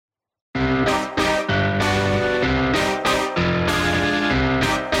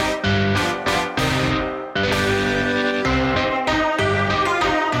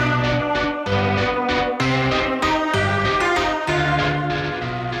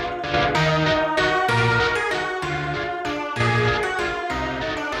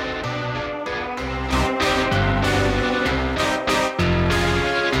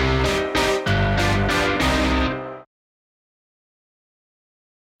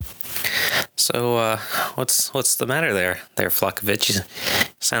So, what's the matter there, Flakovich? You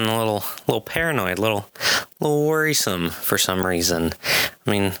sound a little paranoid, a little worrisome for some reason.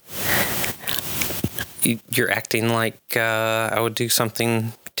 I mean, you're acting like I would do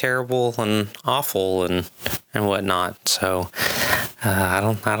something terrible and awful and whatnot. So, I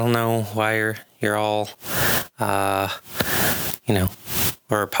don't know why you're all, or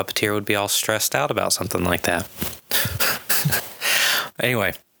a puppeteer would be all stressed out about something like that.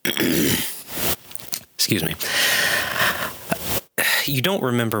 Anyway. Excuse me. You don't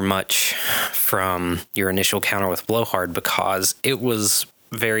remember much from your initial encounter with Blowhard because it was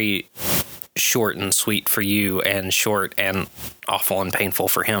very short and sweet for you and short and awful and painful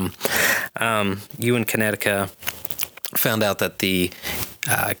for him. You and Connecticut found out that the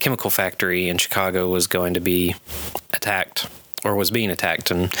chemical factory in Chicago was going to be attacked or was being attacked,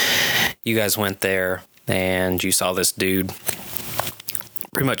 and you guys went there and you saw this dude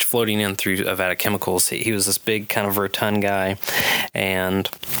pretty much floating in through a vat of chemicals. He was this big kind of rotund guy, and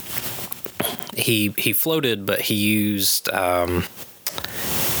he floated, but he used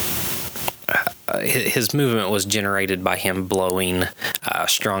his movement was generated by him blowing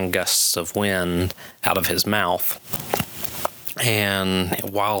strong gusts of wind out of his mouth. And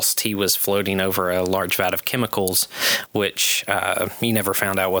whilst he was floating over a large vat of chemicals, which you never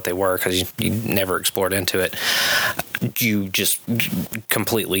found out what they were because you never explored into it, you just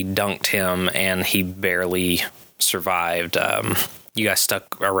completely dunked him and he barely survived. You guys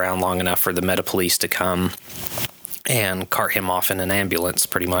stuck around long enough for the Meta Police to come and cart him off in an ambulance,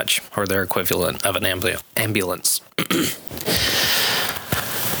 pretty much, or their equivalent of an ambulance.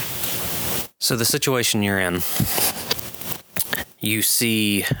 So the situation you're in, you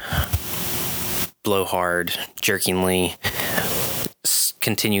see Blowhard jerkingly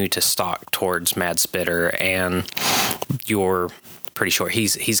continue to stalk towards Mad Spitter, and you're pretty sure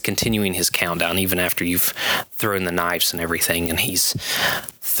he's continuing his countdown even after you've thrown the knives and everything, and he's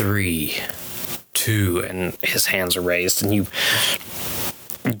 3, 2, and his hands are raised, and you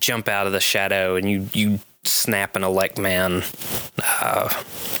jump out of the shadow and you snap an Elect Man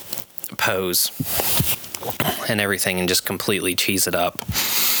pose and everything and just completely cheese it up,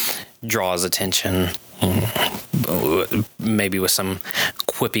 draws attention, maybe with some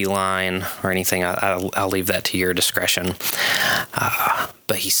quippy line or anything. I'll leave that to your discretion.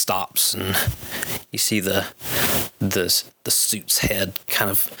 But he stops, and you see the suit's head kind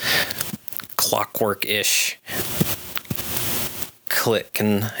of clockwork-ish click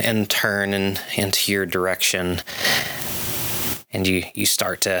and turn into your direction, and you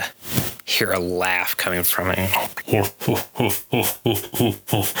start to hear a laugh coming from it.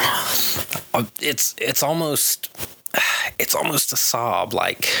 It's almost a sob,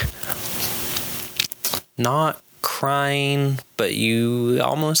 like not crying, but you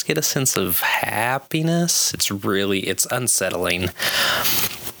almost get a sense of happiness. It's unsettling,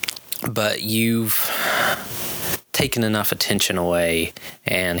 but you've taken enough attention away,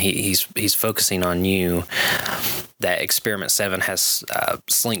 and he's focusing on you, that Experiment 7 has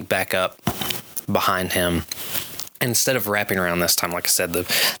slinked back up behind him. And instead of wrapping around this time, like I said, the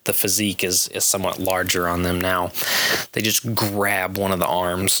physique is somewhat larger on them now. They just grab one of the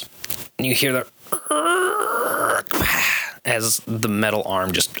arms, and you hear the as the metal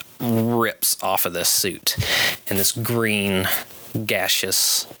arm just rips off of this suit, and this green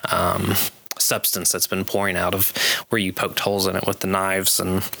gaseous substance that's been pouring out of where you poked holes in it with the knives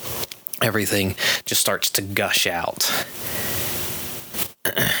and everything just starts to gush out.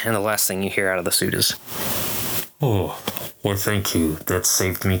 And the last thing you hear out of the suit is, "Oh, well, thank you. That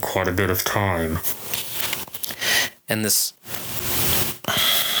saved me quite a bit of time." And this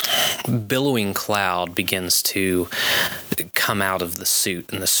billowing cloud begins to come out of the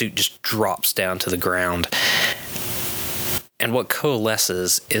suit, and the suit just drops down to the ground. And what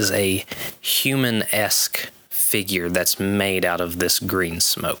coalesces is a human-esque figure that's made out of this green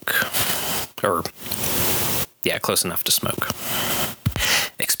smoke. Or, yeah, close enough to smoke.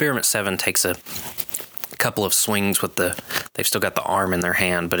 Experiment 7 takes a couple of swings with they've still got the arm in their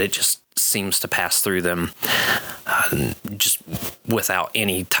hand, but it just seems to pass through them just without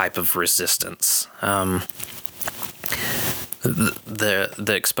any type of resistance.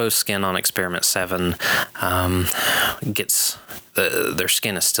 The exposed skin on Experiment 7 gets their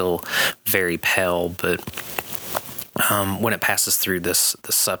skin is still very pale, but when it passes through this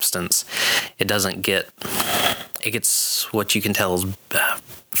substance, it gets what you can tell is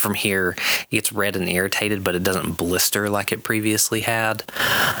from here, it gets red and irritated, but it doesn't blister like it previously had.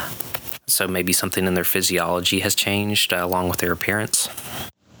 So maybe something in their physiology has changed along with their appearance.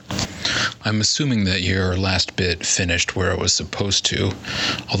 I'm assuming that your last bit finished where it was supposed to,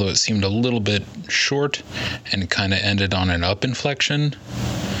 although it seemed a little bit short and kind of ended on an up inflection.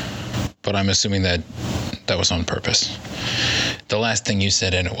 But I'm assuming that was on purpose. The last thing you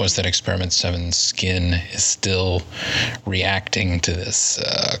said in it was that Experiment 7's skin is still reacting to this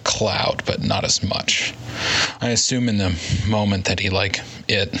cloud, but not as much. I assume in the moment that he,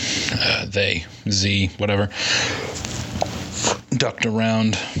 they, Z, whatever, ducked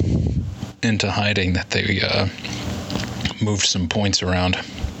around into hiding, that they moved some points around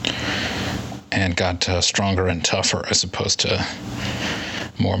and got stronger and tougher as opposed to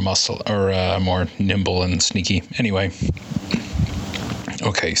more muscle or more nimble and sneaky. Anyway,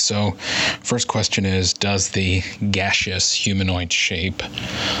 okay, so first question is, does the gaseous humanoid shape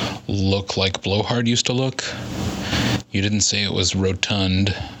look like Blowhard used to look? You didn't say it was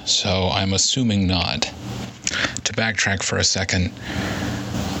rotund, so I'm assuming not. To backtrack for a second,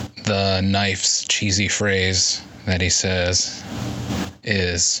 the knife's cheesy phrase that he says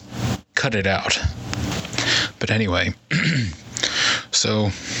is, "Cut it out." But anyway,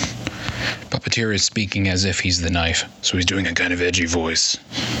 so Puppeteer is speaking as if he's the knife, so he's doing a kind of edgy voice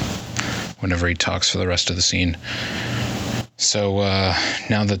whenever he talks for the rest of the scene. So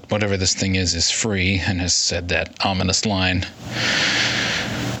now that whatever this thing is free and has said that ominous line,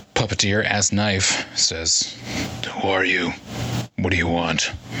 Puppeteer, as Knife, says, "Who are you? What do you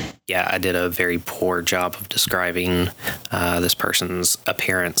want?" Yeah, I did a very poor job of describing this person's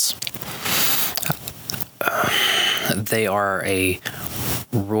appearance. They are a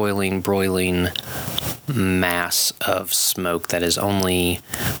roiling, broiling mass of smoke that is only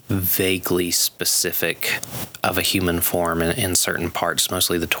vaguely specific of a human form in certain parts,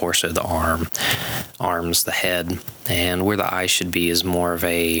 mostly the torso, the arms, the head, and where the eyes should be is more of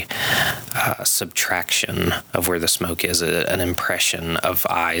a subtraction of where the smoke is, an impression of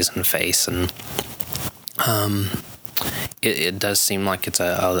eyes and face, and it does seem like it's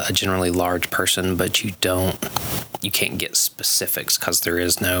a generally large person, but you can't get specifics because there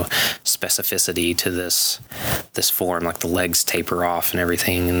is no specificity to this form. Like the legs taper off and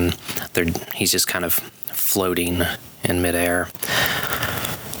everything, and he's just kind of floating in midair.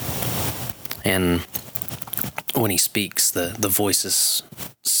 And when he speaks, the voice is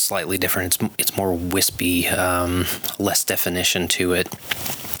slightly different. It's more wispy, less definition to it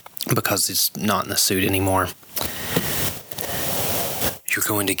because it's not in the suit anymore. You're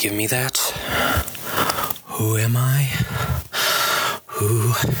going to give me that? Who am I?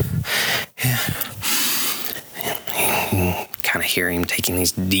 Who? Kind of hear him taking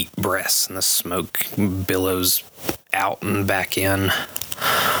these deep breaths, and the smoke billows out and back in.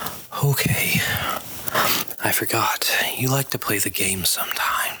 Okay. I forgot. You like to play the game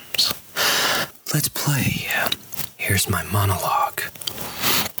sometimes. Let's play. Here's my monologue.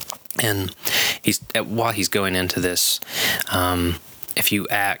 And while he's going into this, if you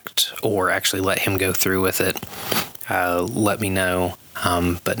act or actually let him go through with it, let me know.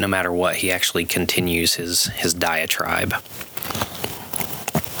 But no matter what, he actually continues his diatribe.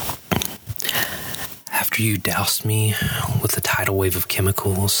 After you doused me with a tidal wave of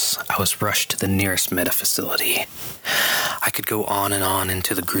chemicals, I was rushed to the nearest meta facility. I could go on and on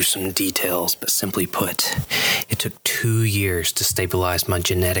into the gruesome details, but simply put, it took 2 years to stabilize my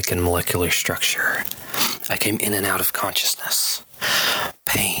genetic and molecular structure. I came in and out of consciousness.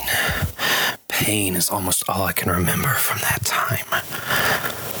 Pain is almost all I can remember from that time.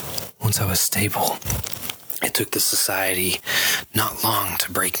 Once I was stable, it took the society not long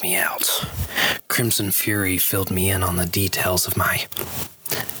to break me out. Crimson fury filled me in on the details of my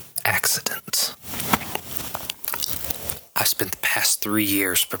accident. I've spent the past 3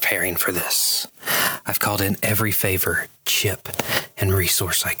 years preparing for this. I've called in every favor, chip, and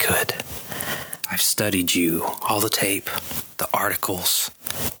resource I could. I've studied you, all the tape, the articles,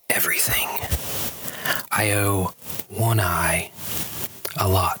 everything. I owe one eye a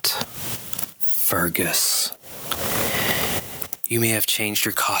lot. Fergus. You may have changed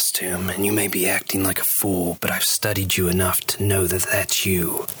your costume and you may be acting like a fool, but I've studied you enough to know that that's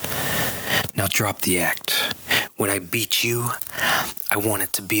you. Now drop the act. When I beat you, I want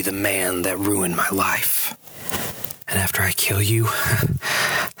it to be the man that ruined my life. And after I kill you,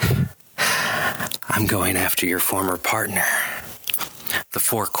 I'm going after your former partner. The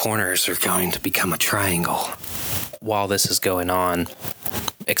 4 corners are going to become a triangle. While this is going on,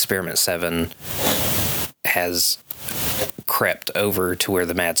 Experiment 7 has crept over to where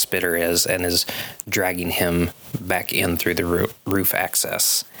the Mad Spitter is and is dragging him back in through the roof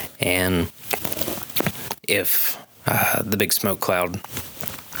access. And if the big smoke cloud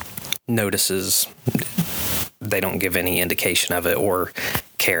notices, they don't give any indication of it or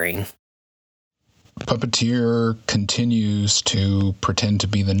caring. Puppeteer continues to pretend to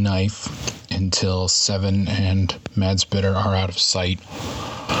be the knife until Seven and Madsbitter are out of sight.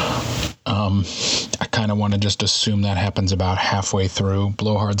 I kind of want to just assume that happens about halfway through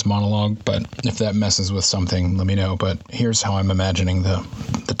Blowhard's monologue, but if that messes with something, let me know. But here's how I'm imagining the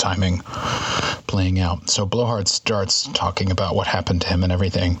timing playing out. So Blowhard starts talking about what happened to him and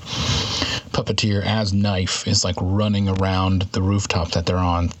everything. Puppeteer, as Knife, is like running around the rooftop that they're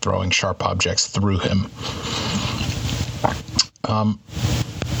on, throwing sharp objects through him.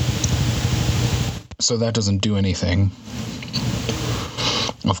 So that doesn't do anything,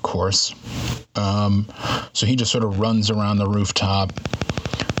 of course. So he just sort of runs around the rooftop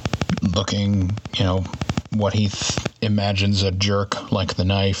looking, what he imagines a jerk like the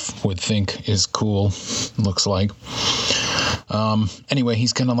Knife would think is cool, looks like. Anyway,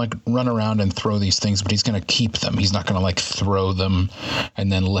 he's going to run around and throw these things, but he's going to keep them. He's not going to throw them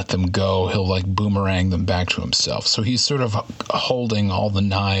and then let them go. He'll boomerang them back to himself. So he's sort of holding all the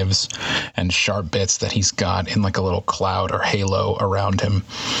knives and sharp bits that he's got in a little cloud or halo around him.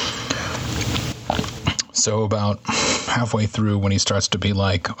 So about halfway through, when he starts to be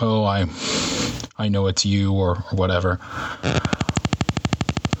like, oh, I know it's you or whatever,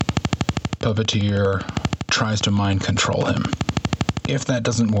 Puppeteer tries to mind control him. If that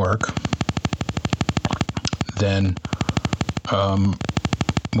doesn't work, then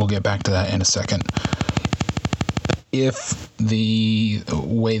we'll get back to that in a second. If the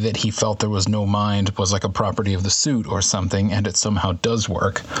way that he felt there was no mind was like a property of the suit or something, and it somehow does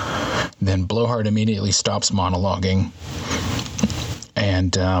work, then Blowhard immediately stops monologuing,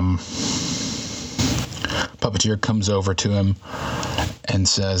 and Puppeteer comes over to him and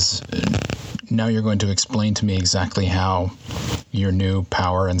says, now you're going to explain to me exactly how your new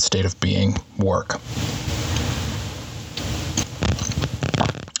power and state of being work.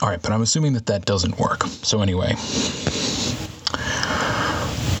 All right, but I'm assuming that doesn't work. So anyway,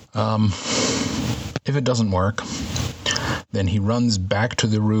 if it doesn't work, then he runs back to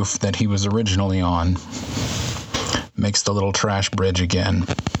the roof that he was originally on, makes the little trash bridge again,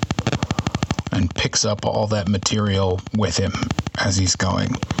 and picks up all that material with him as he's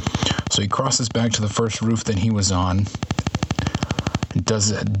going. So he crosses back to the first roof that he was on, and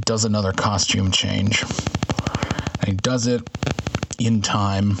does another costume change. And he does it in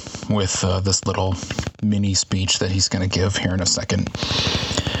time with this little mini speech that he's going to give here in a second.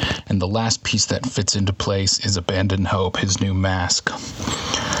 And the last piece that fits into place is Abandon Hope, his new mask.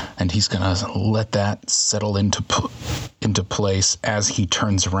 And he's going to let that settle into place as he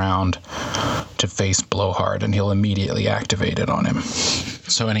turns around to face Blowhard, and he'll immediately activate it on him.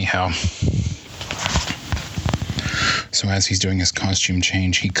 So anyhow, so as he's doing his costume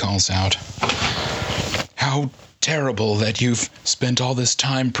change, he calls out, "How terrible that you've spent all this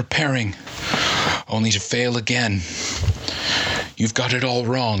time preparing, only to fail again. You've got it all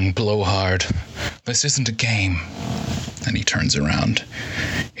wrong, Blowhard. This isn't a game." And he turns around.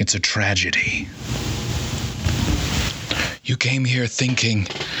 "It's a tragedy. You came here thinking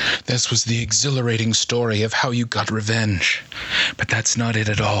this was the exhilarating story of how you got revenge, but that's not it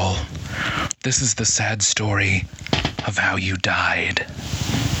at all. This is the sad story of how you died."